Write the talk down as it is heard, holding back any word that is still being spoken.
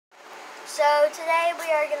So today we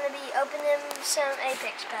are going to be opening some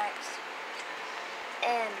Apex packs.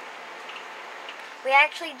 And we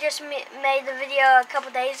actually just made the video a couple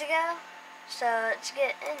days ago. So let's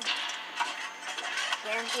get in.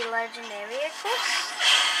 Guaranteed legendary, of course.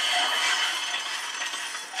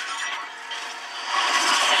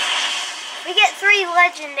 We get 3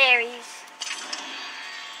 legendaries.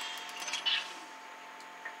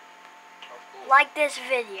 Like this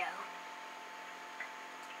video.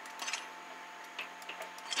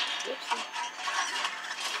 Oopsie.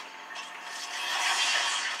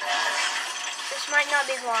 This might not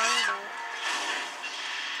be long, but...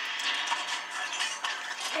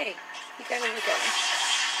 Hey, you gotta look at me.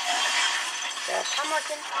 Gosh. I'm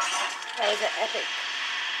looking. That was an epic.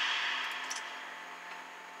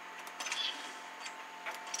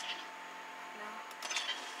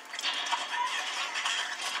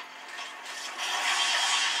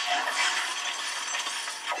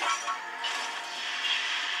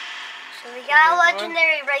 So we got a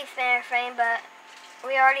legendary Ryse-vr frame, but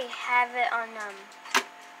we already have it on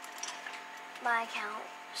my account.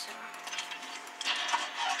 So.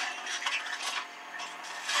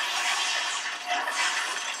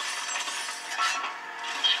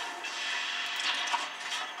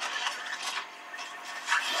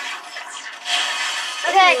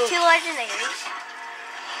 Okay, 2 legendaries.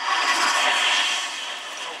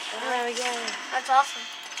 Oh yeah. That's awesome.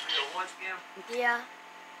 Yeah.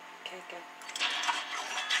 Okay, go.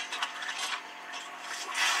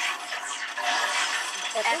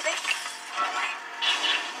 Epic.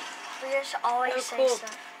 We just always say cool.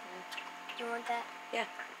 stuff. You want that? Yeah.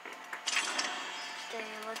 Stay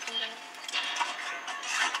legendary.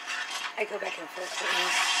 I go back and forth right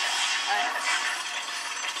now.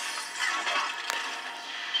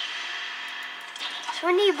 So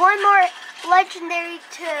we need 1 more legendary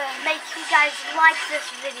to make you guys like this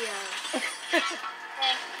video. Okay.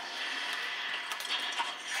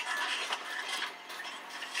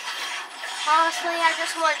 Honestly, I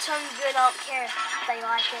just want something good. I don't care if they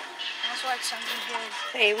like it. I just want something good.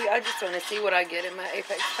 Hey, I just want to see what I get in my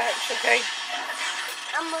Apex packs, okay?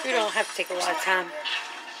 I'm looking. You don't have to take a lot of time.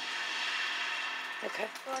 Okay.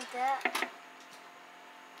 You want that?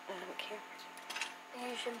 I don't care.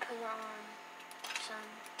 Maybe you should put it on some.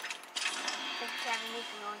 If you have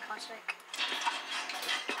anything on caustic.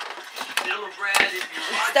 Brad, if you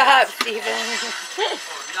want Stop, Steven. or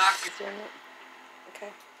knock it.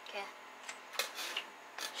 Okay. Okay.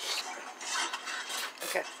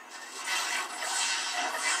 Okay.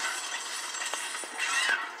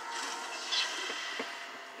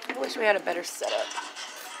 I wish we had a better setup.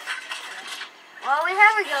 Well, we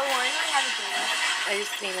have a good one. We have a good one. I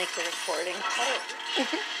just mean like the recording part.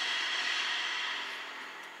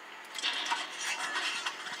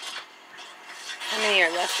 How many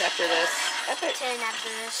are left after this? Epic. 10 after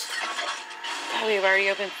this. Oh, we've already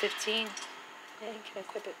opened 15. Yeah, you can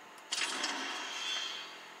equip it.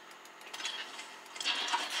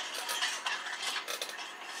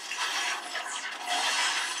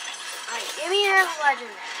 Alright, give me your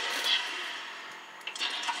legendary.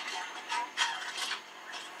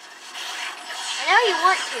 I know you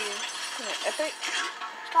want to. Epic?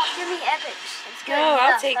 Stop giving me epics. That's good. No, I'll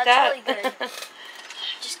enough. take That's that. really good.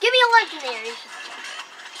 Just give me a legendary.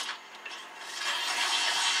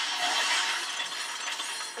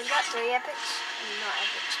 We got 3 epics. Not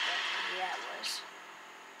epics, but yeah, it was.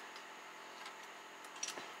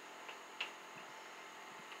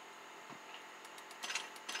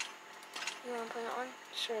 You want to put it on?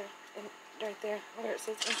 Sure. And right there, where it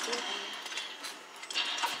says empty.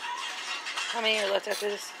 How many are left after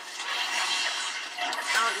this? I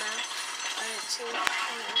don't know. I didn't see.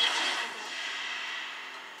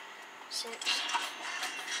 6.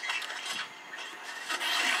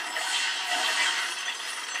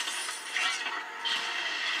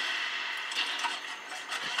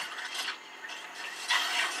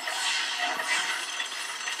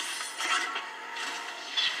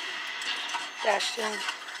 Ashton,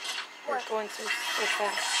 we're What? going so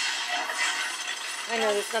fast. I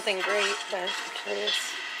know there's nothing great, but I'm curious.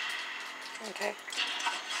 Okay.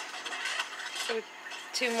 So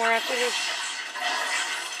 2 more after this.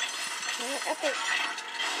 Epic.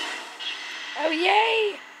 Oh,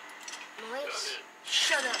 yay! Noise.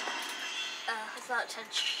 Shut up. I thought it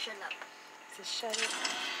said shut up. Just shut it.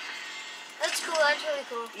 That's cool. That's really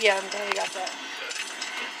cool. Yeah, I'm glad you got that.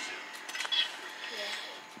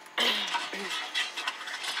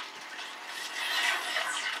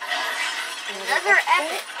 Another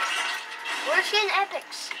epic. We're getting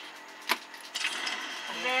epics.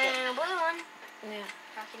 And a blue one. Yeah.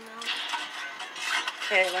 Rocky Mountain.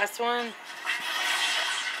 Okay, last one.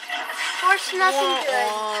 Force nothing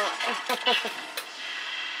good.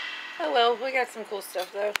 Oh well, we got some cool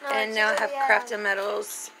stuff though. No, And now I have yeah. crafted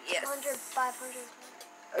metals. Yes. 200, 500.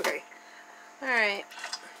 Okay. Alright.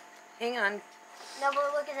 Hang on. No,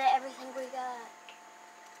 but look at everything we got.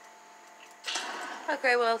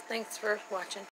 Okay, well, thanks for watching.